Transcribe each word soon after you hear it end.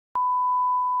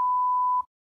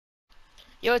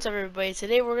Yo, what's up everybody?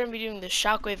 Today we're going to be doing the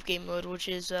shockwave game mode, which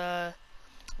is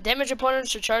damage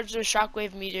opponents to charge their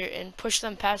shockwave meter and push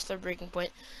them past their breaking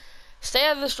point. Stay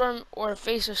out of the storm or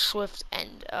face a swift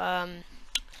end.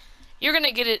 You're going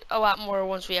to get it a lot more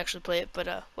once we actually play it, but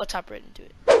let's hop right into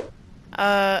it.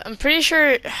 I'm pretty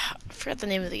sure, I forgot the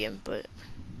name of the game, but...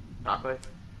 Shockwave?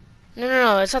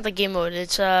 No, it's not the game mode.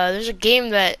 It's, there's a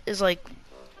game that is like,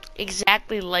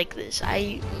 exactly like this.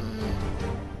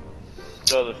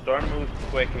 So the storm moves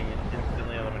quick and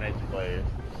instantly eliminates players.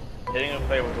 Hitting a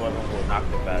player with a weapon will knock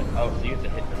them back. Oh, so you have to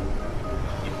hit them.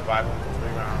 You survive them for 3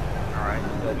 rounds. Alright,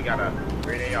 so we got a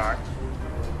great AR.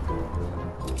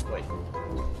 Wait.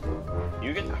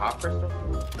 You get the hot crystal?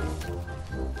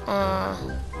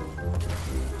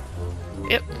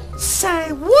 Yep.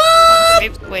 Say what?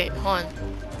 Maybe, wait, hold on.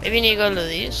 Maybe you need to go to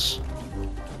these.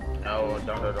 No,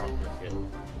 don't forget.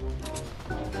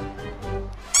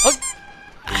 Oh!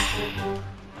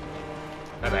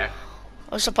 My bad.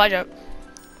 Oh, supply drop.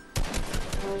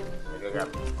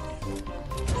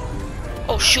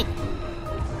 Oh, shoot.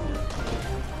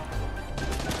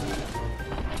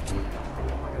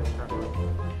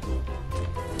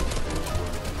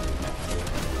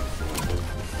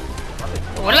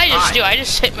 What did I just do? I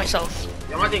just hit myself.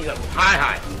 Yeah, my thing's up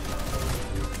high.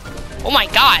 Oh my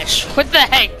gosh. What the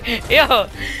heck? Yo.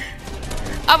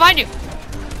 I'm behind you.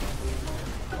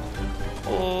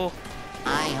 Oh.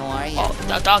 Hi, how are you?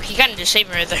 Oh, dog, he kind of just saved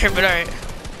me right there, but alright.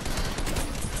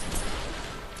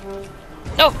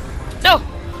 No! No!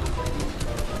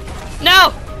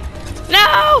 No!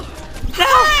 No!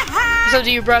 No! It's up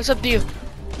to you, bro. It's up to you.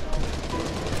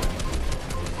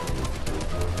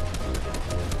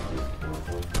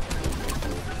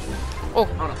 Oh.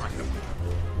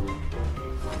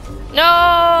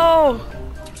 No!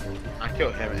 I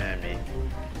killed him and me.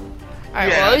 Alright,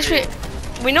 well, at least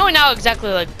we know now exactly,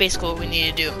 like, basically what we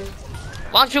need to do.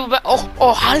 Launch people back.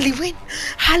 Oh, how did he win?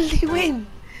 How did he win?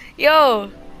 Yo.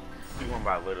 We won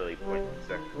by literally 0.2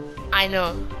 seconds. I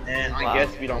know. And I guess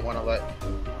we don't want to let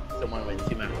someone win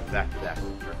 2 matches back to back.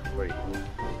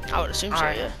 I would assume so,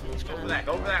 yeah.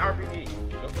 Go for that RPG.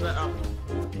 Go for that,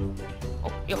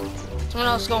 Oh, yo. Someone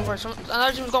else is going for it.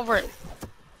 Another team's going for it.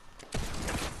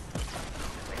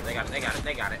 They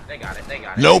got it.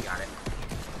 Nope.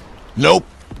 Nope.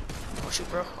 Oh, shoot,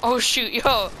 bro. Oh, shoot, yo.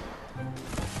 I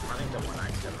think they're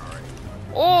 197 already.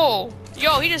 Oh,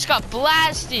 yo, he just got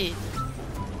blasted.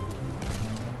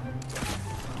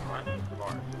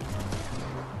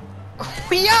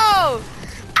 Yo!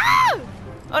 Ah!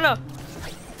 Oh, no.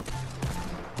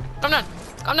 Come down.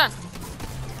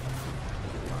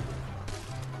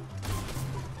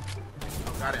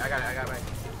 I got it, right.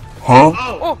 Huh?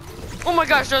 Oh my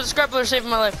gosh, no, the scrappler saved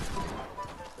my life.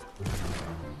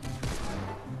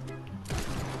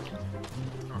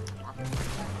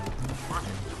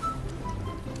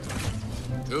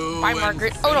 Bye,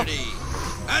 Margaret. Oh, no.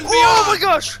 And Oh my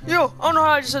gosh! Yo, I don't know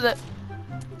how I just said that.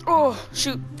 Oh,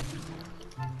 shoot.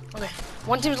 Okay,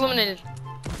 one team's eliminated.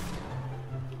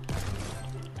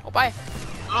 Oh, bye.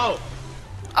 Oh!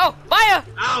 Oh, bye!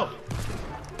 Ow!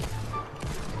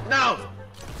 No!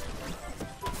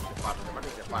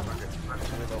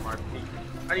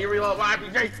 How do you reload my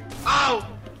RPG? Oh!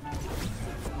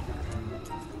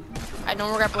 I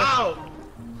don't regret it. Oh!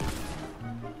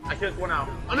 I took one out.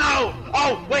 Oh no!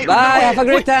 Oh, wait! Bye, no, have a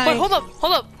great time. Wait, hold up.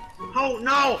 Oh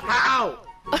no! How?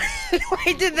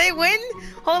 Wait, did they win?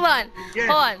 Hold on. Yes.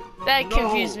 Hold on. That No.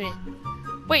 confused me.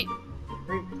 Wait,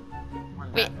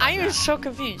 I am so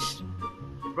confused.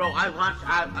 Bro, I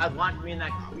launched me in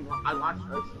that. I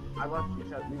launched us. I launched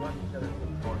each other. We launched each other.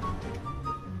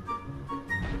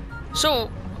 So,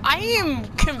 I am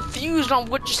confused on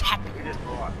what just happened. We just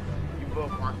lost. You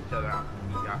both launched each other out.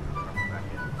 We got coming back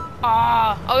in.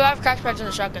 Oh, I have crash pads in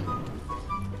the shotgun.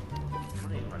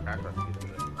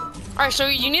 Alright, so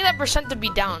you need that percent to be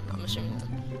down, I'm assuming.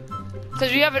 Because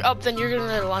if you have it up, then you're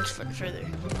gonna launch further.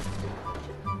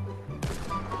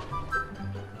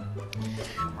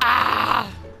 Ah!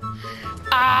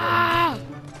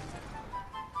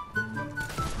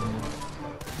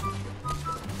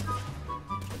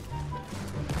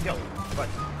 Yo, what?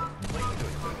 What are you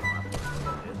doing?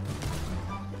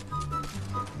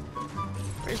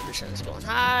 First percent is going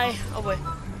high. Oh boy.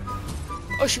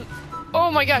 Oh shoot.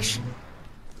 Oh my gosh.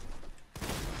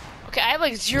 Okay, I have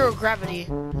like 0 gravity.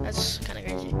 That's kind of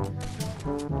crazy.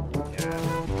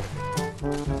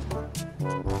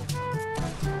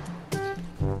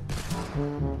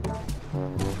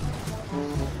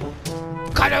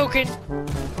 Kadoken.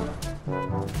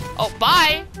 Oh,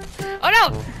 bye. Oh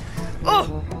no.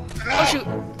 Oh. Oh shoot.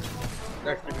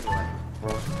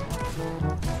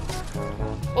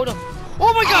 Oh no.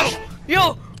 Oh my gosh!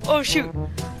 Yo! Oh shoot!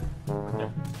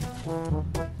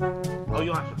 Oh,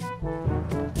 you want to?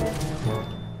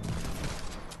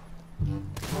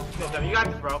 Yo, Devin, you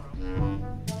got this, bro.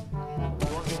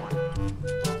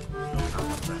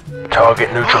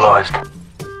 Target neutralized.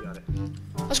 You got it.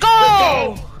 Let's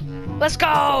go! Let's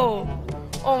go!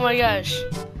 Oh my gosh.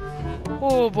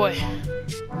 Oh boy.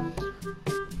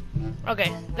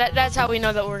 Okay, that's how we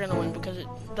know that we're gonna win, because it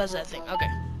does that thing. Okay.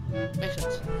 Makes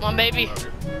sense. Come on, baby.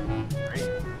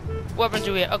 Weapons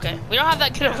do we have? Okay. We don't have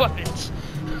that good of weapons.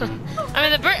 I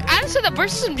mean, honestly, the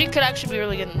burst SMG could actually be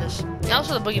really good in this. And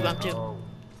also the boogie bomb, too. Oh,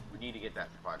 we need to get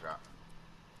that supply drop.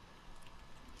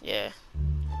 Yeah.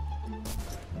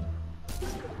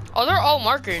 Oh, they're all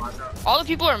markered. All the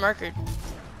people are markered.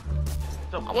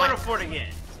 So, Oh, quarter my. fort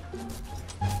again.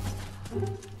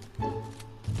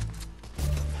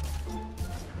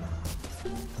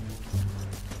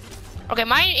 Okay,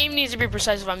 my aim needs to be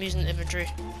precise if I'm using the infantry.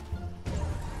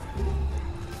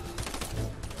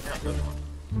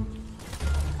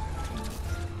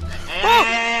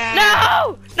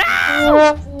 No! No!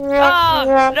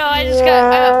 Oh, no, I just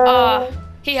got,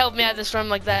 he helped me out of the storm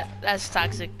like that. That's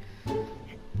toxic.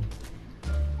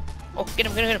 Oh, get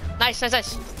him, get him, get him. Nice, nice,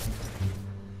 nice.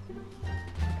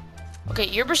 Okay,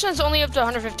 your percent's only up to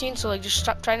 115, so like, just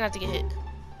stop, try not to get hit.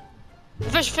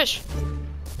 Fish, fish.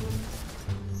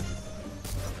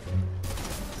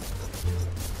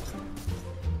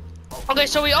 Okay,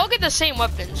 so we all get the same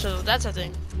weapon, so that's a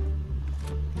thing.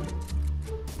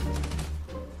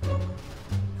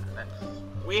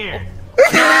 Weird.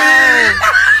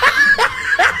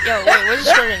 Yo, wait, where's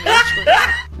the score in? Where's the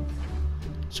score?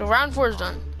 So round 4 is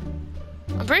done.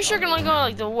 I'm pretty sure it can only go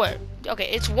like the what? Okay,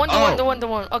 it's 1 to 1 to 1 to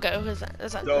 1. Okay, that's not.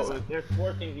 That's So not. there's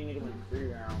 4 things you need to win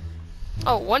 3 rounds.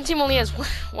 Oh, one team only has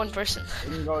one person.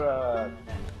 We can go to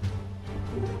 10.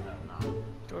 No.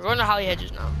 We're going to Holly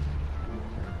Hedges now.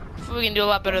 Hopefully we can do a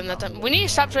lot better than that time. We need to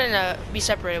stop trying to be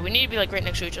separated. We need to be like right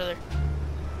next to each other.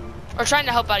 Or trying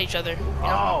to help out each other. You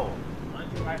know? Oh!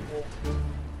 Rifle.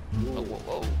 Oh, whoa,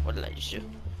 whoa. What did I just do?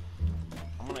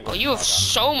 I'm gonna Oh, you have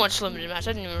so much limited match.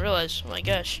 I didn't even realize. Oh my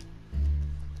gosh.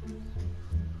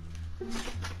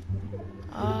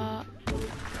 Oh,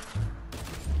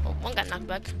 one got knocked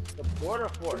back. The quarter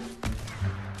fort.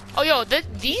 Oh, yo,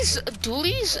 these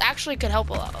dualies actually could help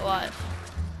a lot.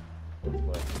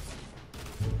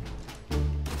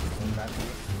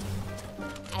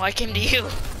 Oh, I came to you.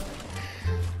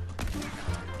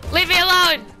 Leave me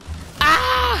alone!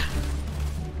 Ah!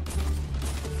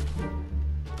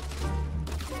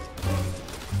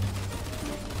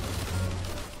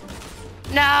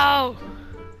 No!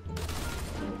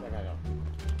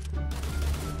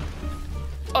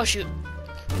 Oh shoot.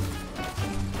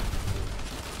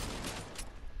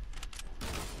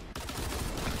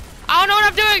 I don't know what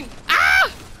I'm doing! Ah!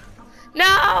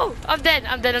 No! I'm dead,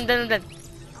 I'm dead, I'm dead, I'm dead.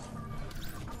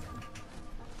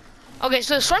 Okay,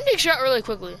 so the storm takes you out really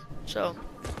quickly, so.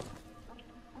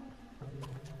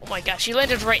 Oh my gosh, he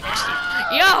landed right next to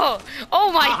you. Yo!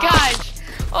 Oh my gosh!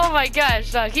 Oh my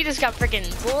gosh, dog, he just got freaking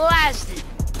blasted.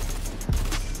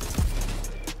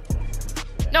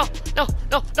 No, no,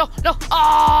 no, no, no!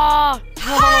 Ah! No!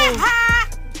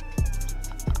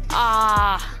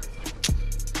 Ah!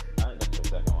 That's the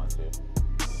second one too.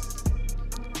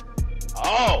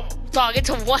 Oh! Dog, it's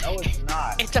a one. No, it's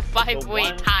not. It's a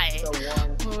 5-way tie.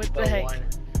 What the heck?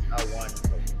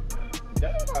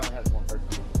 That only has 1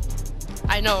 person.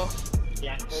 I know.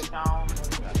 Yeah, town.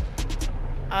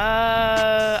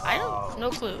 I don't. No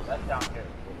clue. That's down here.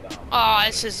 It's down. Oh,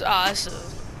 this is. This is.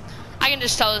 I can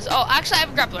just tell this. Oh, actually, I have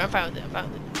a grappler. I'm fine with it. I'm fine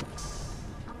with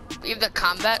it. We have the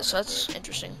combat, so that's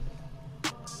interesting.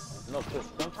 No, because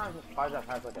sometimes the spy drop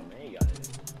has like a minigun in it.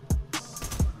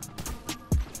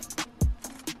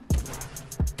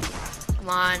 Come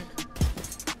on.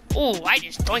 Ooh, I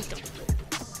just doinked him.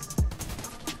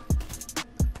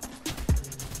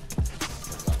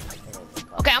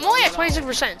 Okay, I'm only at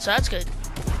 26%, so that's good.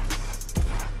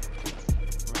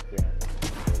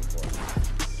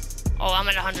 Oh, I'm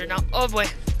at 100 now. Oh boy.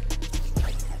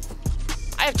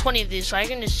 I have 20 of these, so I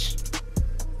can just.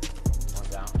 One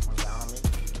down on me.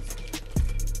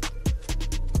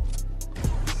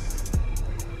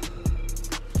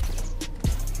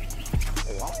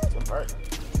 Hey, why don't we convert?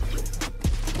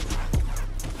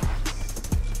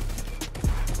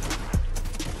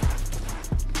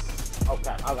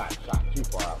 Okay, I got shot too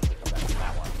far out to come back to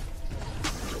that one.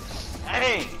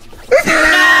 Hey!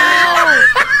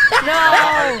 No!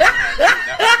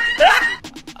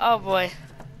 Oh boy.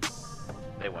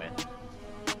 They win.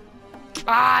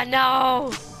 Ah,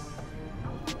 no!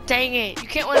 Dang it, you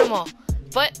can't win them all.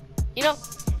 But, you know,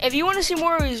 if you want to see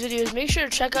more of these videos, make sure to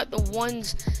check out the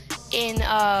ones in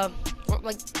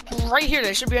like right here.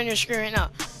 They should be on your screen right now.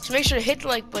 So make sure to hit the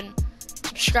like button,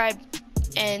 subscribe,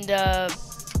 and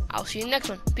I'll see you in the next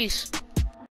one. Peace.